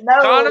 Shit,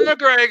 no. Conor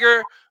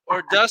McGregor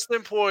or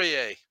Dustin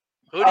Poirier?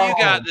 Who do you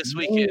got this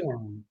weekend?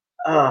 You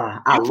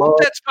put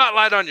that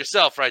spotlight on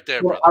yourself right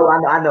there, brother.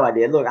 I know I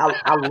did. Look,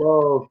 I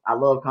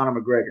love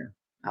Conor McGregor.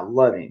 I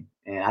love him,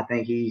 and I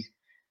think he's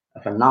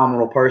a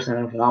phenomenal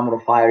person, a phenomenal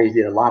fighter. He's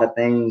did a lot of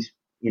things,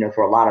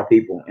 for a lot of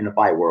people in the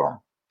fight world.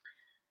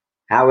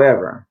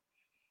 However,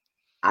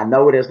 I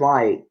know what it's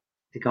like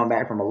to come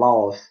back from a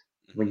loss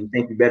when you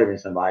think you're better than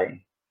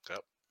somebody. Yep.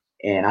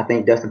 And I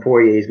think Dustin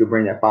Poirier is going to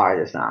bring that fire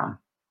this time.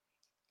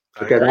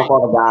 Because I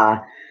fought a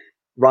guy,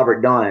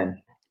 Robert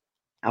Dunn.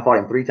 I fought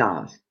him 3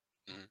 times.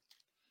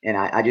 And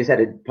I just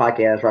had a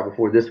podcast right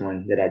before this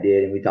one that I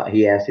did, and we talked.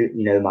 He asked,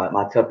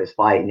 my toughest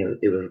fight, and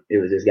it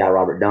was this guy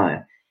Robert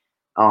Dunn.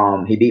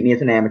 He beat me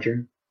as an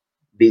amateur,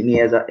 beat me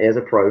as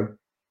a pro,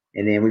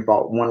 and then we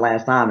fought one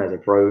last time as a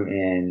pro,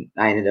 and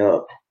I ended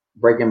up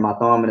breaking my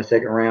thumb in the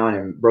second round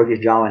and broke his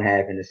jaw in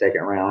half in the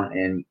second round.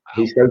 And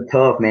he's so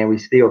tough, man. We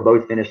still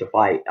both finished the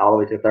fight all the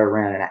way to the third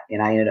round,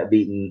 and I ended up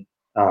beating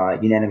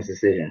unanimous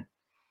decision.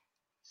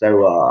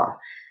 So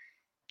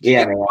Did you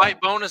get the fight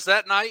bonus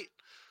that night?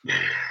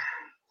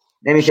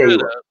 Let me tell you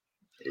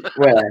what.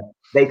 Well,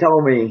 they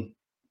told me,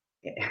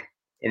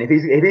 and if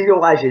he's gonna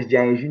watch this,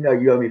 James, you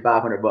owe me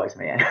 $500,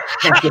 man.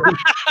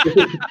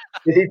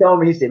 Because he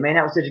told me, he said, man,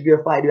 that was such a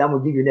good fight, dude. I'm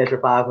gonna give you an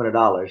extra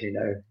 $500, And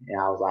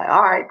I was like,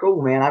 all right,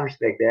 cool, man. I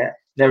respect that.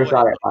 Never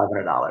saw that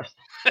 $500.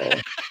 So.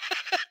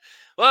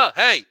 Well,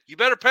 hey, you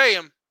better pay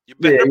him. You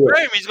better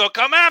pay him. He's gonna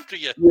come after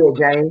you.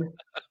 Yeah, James.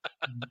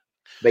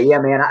 But yeah,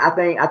 man, I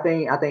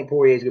think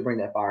Poirier's gonna bring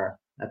that fire.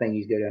 I think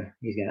he's gonna.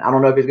 I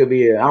don't know if it's gonna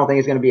be. I don't think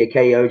it's gonna be a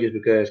KO just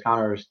because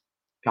Conor's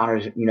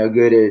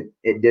good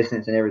at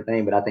distance and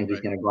everything. But I think he's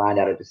gonna grind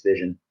out a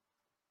decision.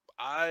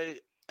 I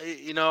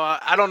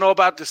don't know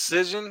about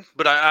decision,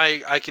 but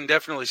I can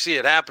definitely see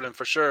it happening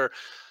for sure.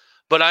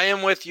 But I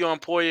am with you on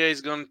Poirier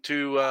is going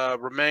to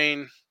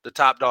remain the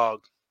top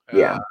dog.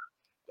 Yeah.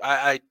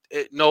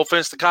 No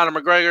offense to Conor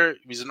McGregor,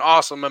 he's an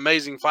awesome,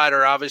 amazing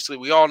fighter. Obviously,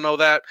 we all know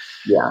that.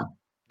 Yeah.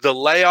 The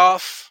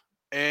layoff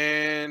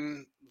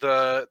and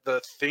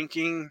the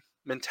thinking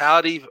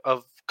mentality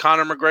of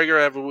Conor McGregor,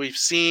 as we've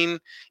seen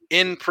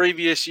in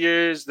previous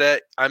years,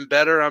 that I'm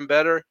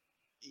better.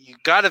 You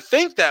got to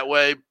think that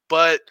way,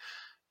 but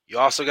you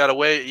also got to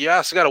weigh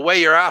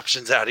your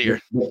options out here.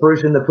 The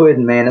proof's in the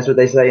pudding, man. That's what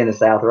they say in the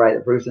South, right?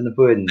 The proof's in the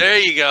pudding. There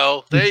you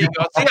go. See,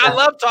 I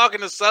love talking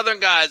to Southern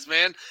guys,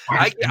 man.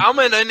 I'm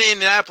in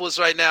Indianapolis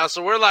right now,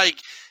 so we're like,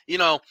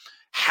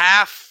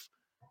 half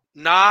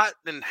not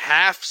and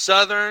half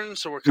Southern,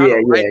 so we're kind of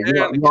right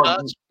there in the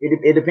cusp.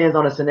 It depends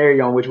on the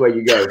scenario on which way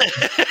you go.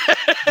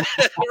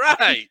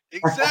 Right,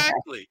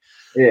 exactly.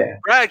 Yeah.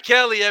 Brad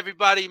Kelly,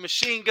 everybody,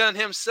 Machine Gun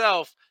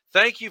himself.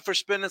 Thank you for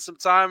spending some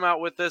time out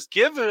with us.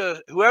 Give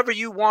whoever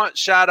you want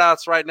shout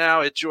outs right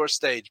now. It's your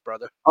stage,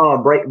 brother.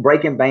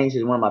 Breaking Banks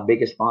is one of my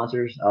biggest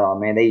sponsors.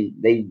 Man,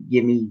 they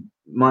give me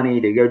money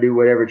to go do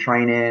whatever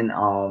training.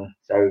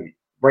 So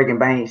Breaking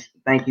Banks,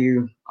 thank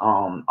you.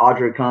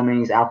 Audra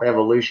Cummings, Alpha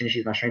Evolution,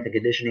 she's my strength and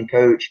conditioning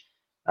coach.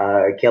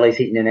 Kelly's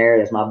Heating and Air,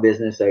 that's my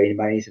business. So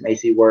anybody needs some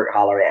AC work,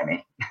 holler at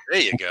me.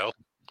 There you go.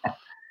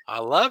 I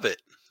love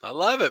it.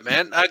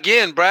 Man.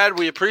 Again, Brad,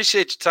 we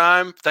appreciate your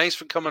time. Thanks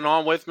for coming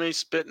on with me,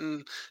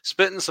 spitting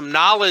some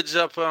knowledge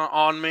up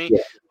on me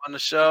on the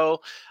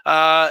show.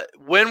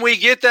 When we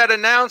get that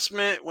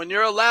announcement, when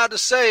you're allowed to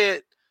say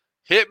it,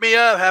 hit me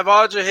up. Have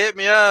Audra hit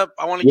me up.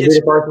 I want to get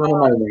you.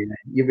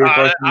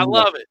 I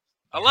love it.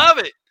 I love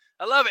it.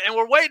 And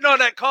we're waiting on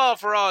that call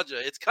for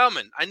Audra. It's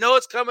coming. I know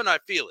it's coming. I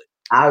feel it.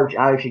 I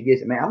hope she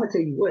gets it, man. I'm gonna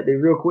tell you what,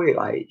 dude, real quick.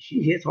 Like,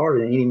 she hits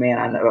harder than any man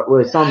I know.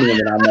 Well, some men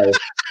that I know.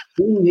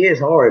 She hits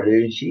hard,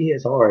 dude. She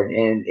hits hard,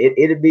 and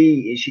it'd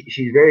be.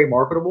 She's very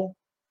marketable,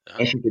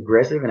 and she's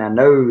aggressive. And I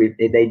know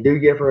if they do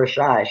give her a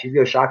shot, she's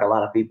gonna shock a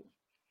lot of people.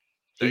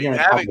 There you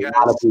have it,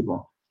 guys.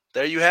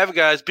 There you have it,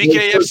 guys.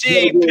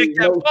 BKFC, pick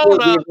that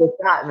phone up. Give her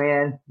a shot,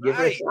 man. Give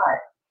her a shot.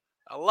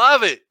 I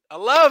love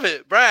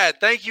it.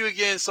 Brad, thank you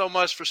again so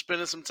much for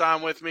spending some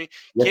time with me.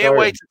 Yes, Can't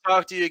wait to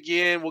talk to you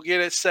again. We'll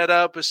get it set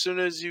up as soon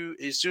as you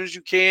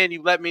can.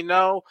 You let me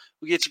know.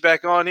 We'll get you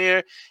back on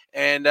here.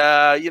 And,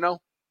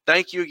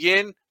 thank you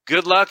again.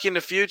 Good luck in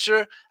the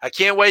future. I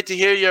can't wait to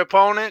hear your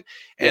opponent.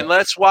 And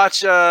let's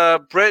watch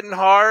Britton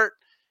Hart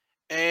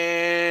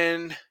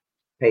and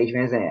Paige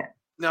Van Zandt.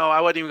 No,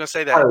 I wasn't even gonna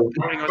say that. I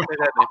wasn't even gonna say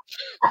that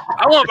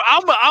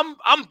name.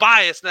 I'm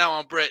biased now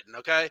on Britton.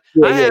 Okay,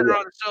 I had her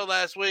on the show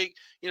last week.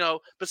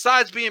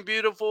 Besides being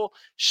beautiful,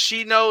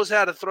 she knows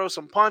how to throw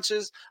some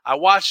punches. I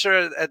watched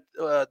her at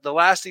the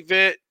last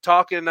event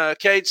talking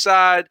cage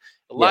side.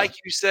 Like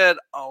you said,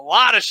 a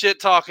lot of shit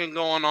talking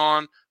going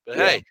on. But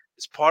hey,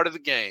 it's part of the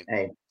game.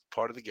 Hey,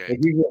 part of the game.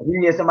 If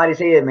you get somebody's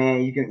head,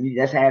 man,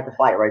 that's half the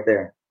fight right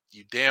there.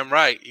 You damn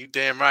right.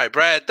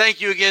 Brad, thank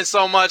you again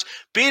so much.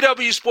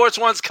 BW Sports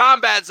One's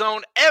Combat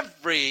Zone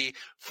every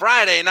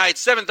Friday night,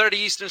 7:30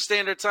 Eastern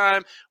Standard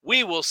Time.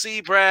 We will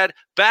see Brad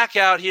back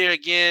out here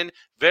again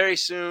very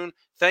soon.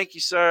 Thank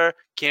you, sir.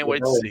 Can't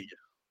wait to see you.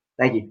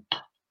 Thank you.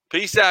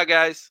 Peace out,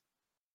 guys.